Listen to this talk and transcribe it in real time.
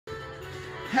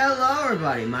Hello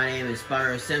everybody, my name is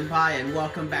Spyro Senpai and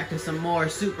welcome back to some more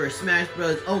Super Smash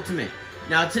Bros. Ultimate.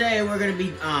 Now today we're going to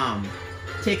be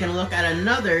taking a look at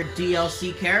another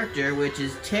DLC character, which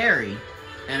is Terry.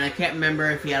 And I can't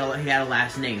remember if he had a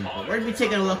last name, but we're going to be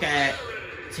taking a look at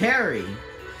Terry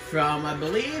from, I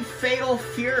believe, Fatal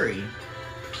Fury.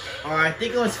 Or I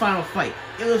think it was Final Fight.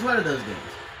 It was one of those games.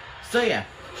 So yeah,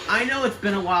 I know it's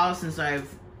been a while since I've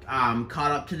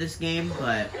caught up to this game,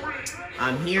 but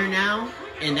I'm here now,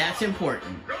 and that's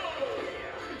important.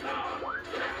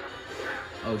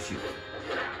 Oh shoot.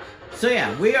 So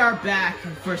yeah, we are back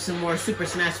for some more Super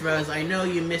Smash Bros. I know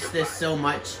you missed this so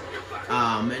much,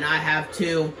 and I have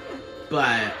too,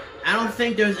 but I don't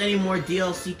think there's any more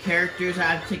DLC characters I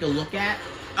have to take a look at.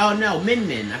 Oh no, Min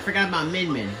Min. I forgot about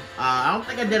Min Min. I don't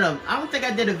think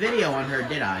I did a video on her,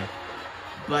 did I?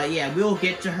 But yeah, we'll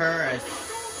get to her as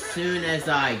soon as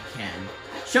I can.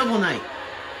 Shovel Knight.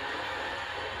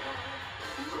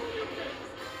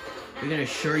 You're gonna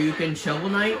Shoryuken Shovel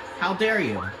Knight? How dare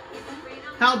you?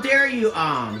 How dare you,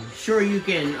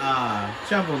 Shoryuken,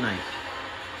 Shovel Knight?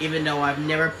 Even though I've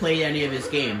never played any of his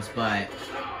games, but...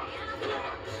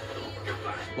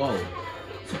 Whoa.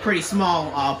 It's a pretty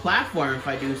small, platform, if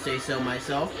I do say so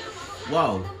myself.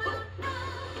 Whoa.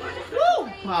 Woo! Well,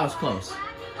 that was close.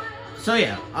 So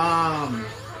yeah,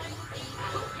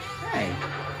 hey,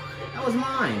 that was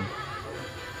mine.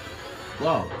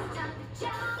 Whoa.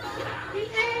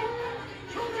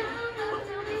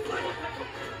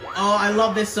 Oh, I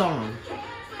love this song.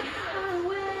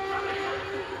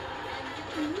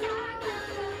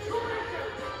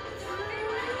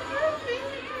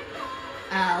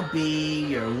 I'll be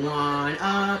your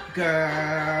one-up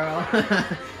girl.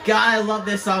 God, I love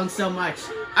this song so much.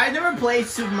 I've never played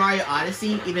Super Mario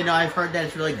Odyssey, even though I've heard that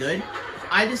it's really good.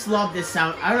 I just love this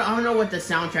sound. I don't know what the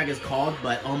soundtrack is called,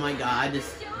 but oh my god,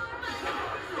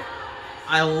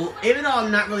 even though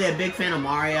I'm not really a big fan of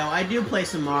Mario, I do play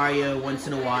some Mario once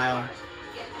in a while.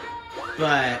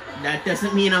 But that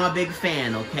doesn't mean I'm a big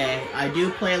fan, okay? I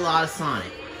do play a lot of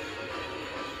Sonic.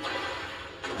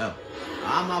 Oh.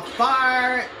 I'm a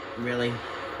fart! Really?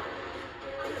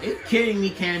 Are you kidding me,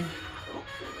 Ken?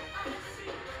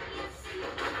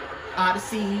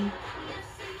 Odyssey.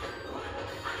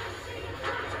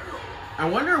 I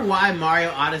wonder why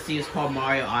Mario Odyssey is called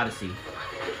Mario Odyssey.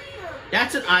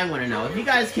 That's what I want to know. If you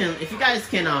guys can give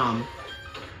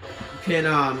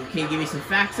me some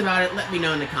facts about it, let me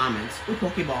know in the comments. Ooh,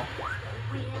 Pokeball.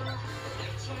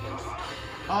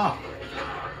 Oh.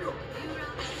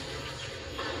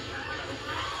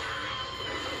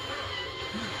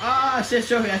 Ah, assist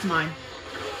trophy, that's mine.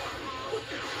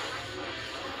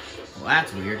 Well,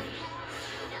 that's weird.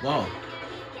 Whoa.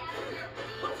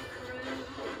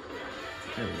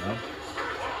 There we go.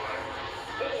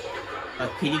 A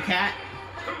kitty cat?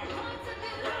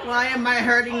 Why am I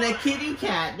hurting the kitty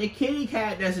cat? The kitty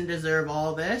cat doesn't deserve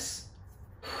all this.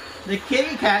 The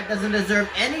kitty cat doesn't deserve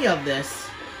any of this.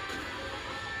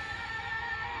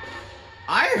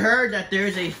 I heard that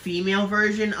there's a female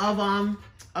version of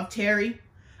Terry.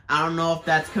 I don't know if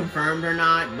that's confirmed or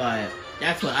not, but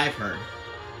that's what I've heard.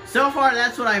 So far,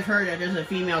 that's what I've heard, that there's a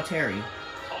female Terry.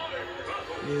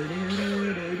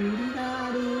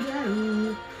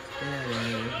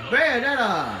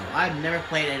 I've never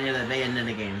played any of the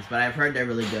Bayonetta games, but I've heard they're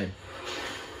really good.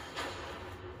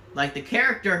 Like, the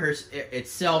character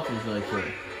itself is really cool.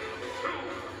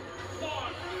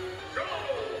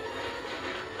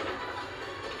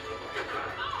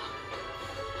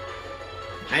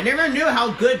 I never knew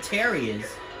how good Terry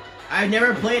is. I've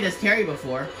never played as Terry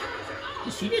before.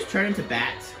 Did she just turn into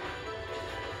bats?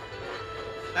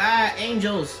 Ah,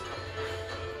 angels.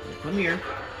 Come here.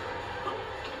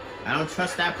 I don't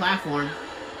trust that platform.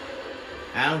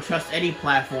 I don't trust any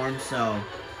platform, so...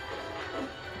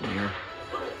 Come here.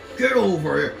 Get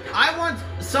over here.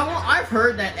 I've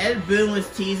heard that Ed Boon was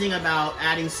teasing about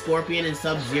adding Scorpion and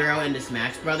Sub-Zero into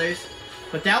Smash Brothers.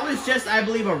 But that was just, I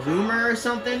believe, a rumor or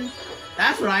something.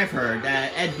 That's what I've heard,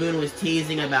 that Ed Boon was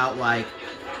teasing about, like,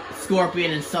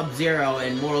 Scorpion and Sub-Zero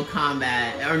in Mortal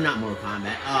Kombat, or not Mortal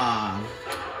Kombat,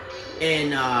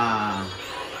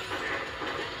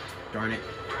 darn it,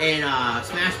 in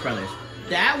Smash Brothers.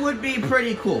 That would be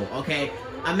pretty cool, okay?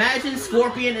 Imagine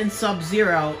Scorpion and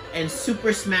Sub-Zero in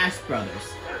Super Smash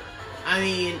Brothers. I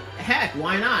mean, heck,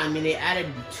 why not? I mean, they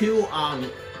added two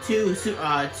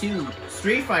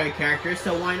Street Fighter characters,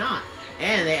 so why not?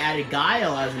 And they added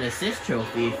Guile as an assist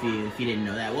trophy, if you didn't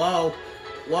know that. Whoa.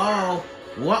 Whoa.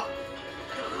 What?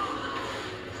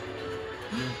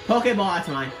 Pokeball, that's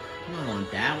mine. I don't want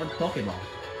that. What's Pokeball?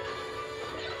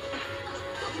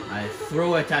 I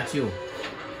threw it at you.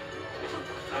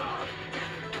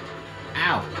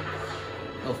 Ow.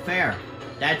 no fair.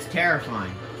 That's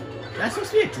terrifying. That's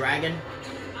supposed to be a dragon?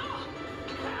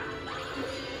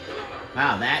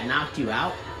 Wow, that knocked you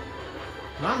out?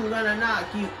 I'm gonna knock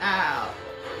you out.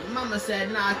 Mama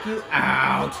said knock you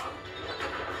out.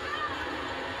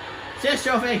 Sis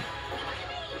trophy.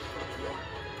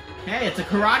 Hey, it's a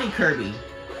Karate Kirby.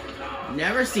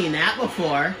 Never seen that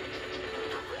before.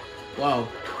 Whoa.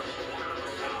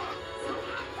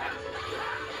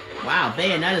 Wow,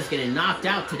 Bayonetta's getting knocked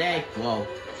out today. Whoa.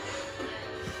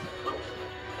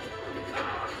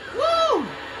 Woo!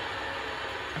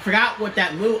 I forgot what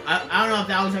that move... I don't know if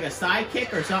that was like a side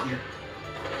kick or something.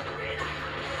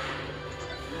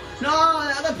 No,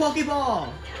 another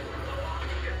Pokeball!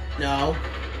 No.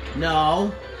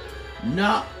 No.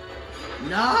 No.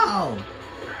 No!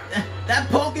 That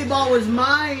Pokeball was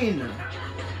mine!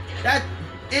 That...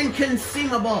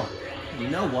 inconceivable! You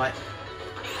know what?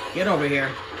 Get over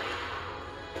here.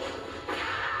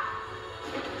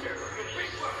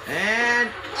 And...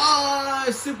 oh!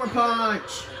 Super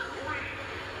Punch!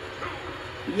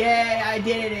 Yay! I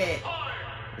did it!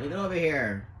 Get over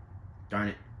here. Darn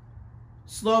it.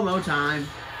 Slow-mo time.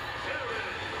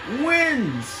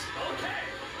 Wins!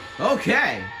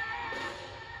 Okay.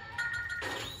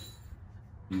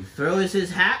 He throws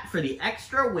his hat for the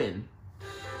extra win.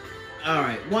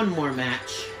 Alright, one more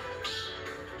match.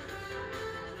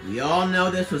 We all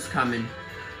know this was coming.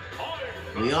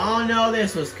 We all know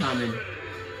this was coming.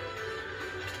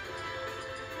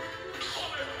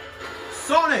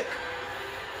 Sonic!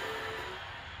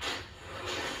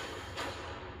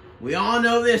 We all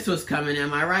know this was coming,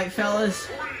 am I right, fellas?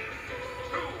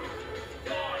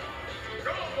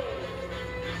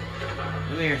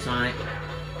 Come here, Sonic.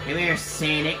 Come here,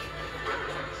 Sonic.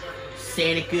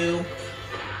 Sonic-goo.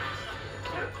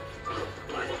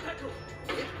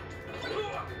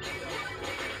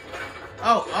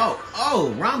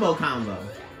 Oh, Rombo combo.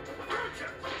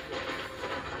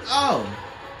 Oh.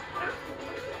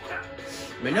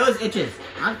 My nose itches.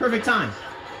 Not perfect time.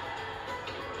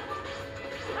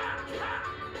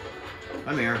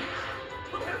 Come here.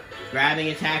 Grabbing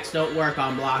attacks don't work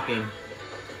on blocking.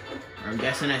 Or I'm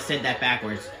guessing I said that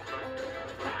backwards.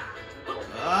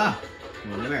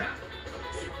 Come here.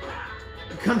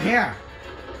 Come here.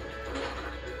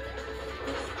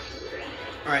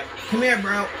 Alright, come here,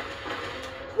 bro.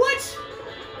 What?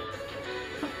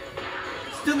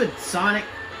 Stupid Sonic.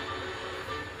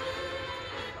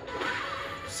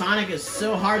 Sonic is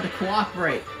so hard to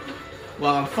cooperate.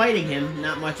 Well, I'm fighting him,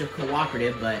 not much of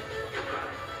cooperative, but...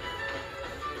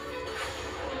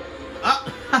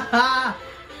 oh, haha!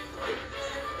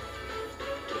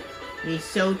 He's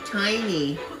so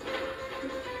tiny.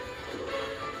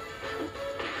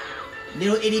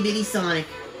 Little itty bitty Sonic.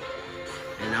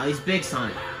 And now he's big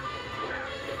Sonic.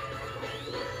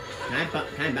 Can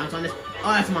I bounce on this?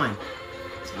 Oh, that's mine.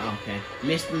 Oh, okay.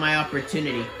 Missed my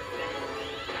opportunity.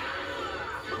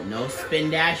 No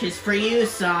spin dashes for you,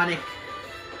 Sonic.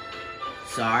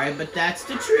 Sorry, but that's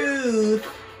the truth.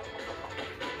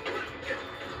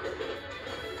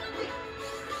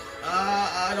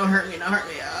 Don't hurt me, don't hurt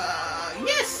me.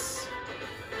 Yes!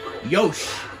 Yosh!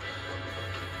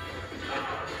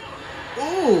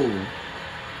 Ooh!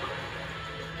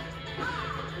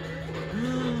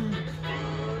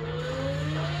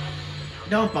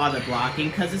 Don't bother blocking,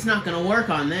 because it's not going to work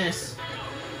on this.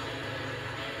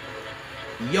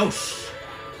 Yosh!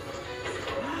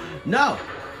 No!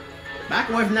 Back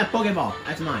away from that Pokeball.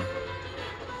 That's mine.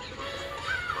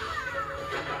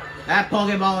 That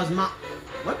Pokeball is mine.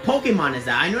 What Pokemon is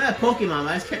that? I know that Pokemon,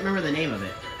 but I just can't remember the name of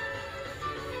it.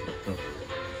 Oh.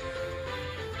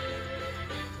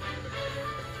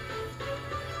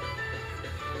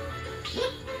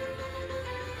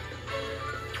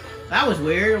 That was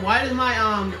weird. Why does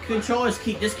my controllers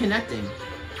keep disconnecting?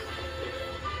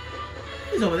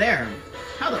 He's over there.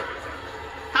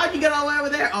 How'd you get all the way over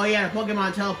there? Oh yeah, the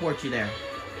Pokemon teleports you there.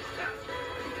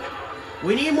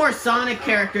 We need more Sonic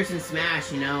characters in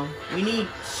Smash, you know? We need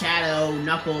Shadow,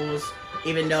 Knuckles,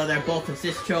 even though they're both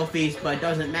assist trophies, but it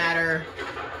doesn't matter.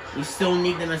 We still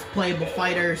need them as playable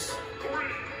fighters.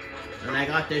 And I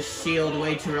got this shield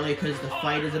way too early because the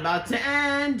fight is about to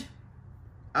end.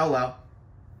 Oh well.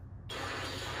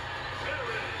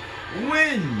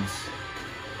 Wins!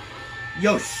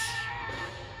 Yosh!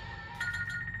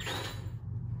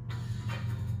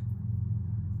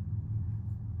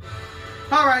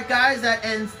 Alright guys, that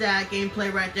ends that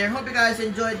gameplay right there. Hope you guys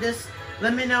enjoyed this.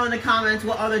 Let me know in the comments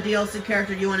what other DLC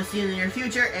character you want to see in the near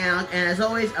future. And as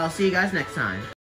always, I'll see you guys next time.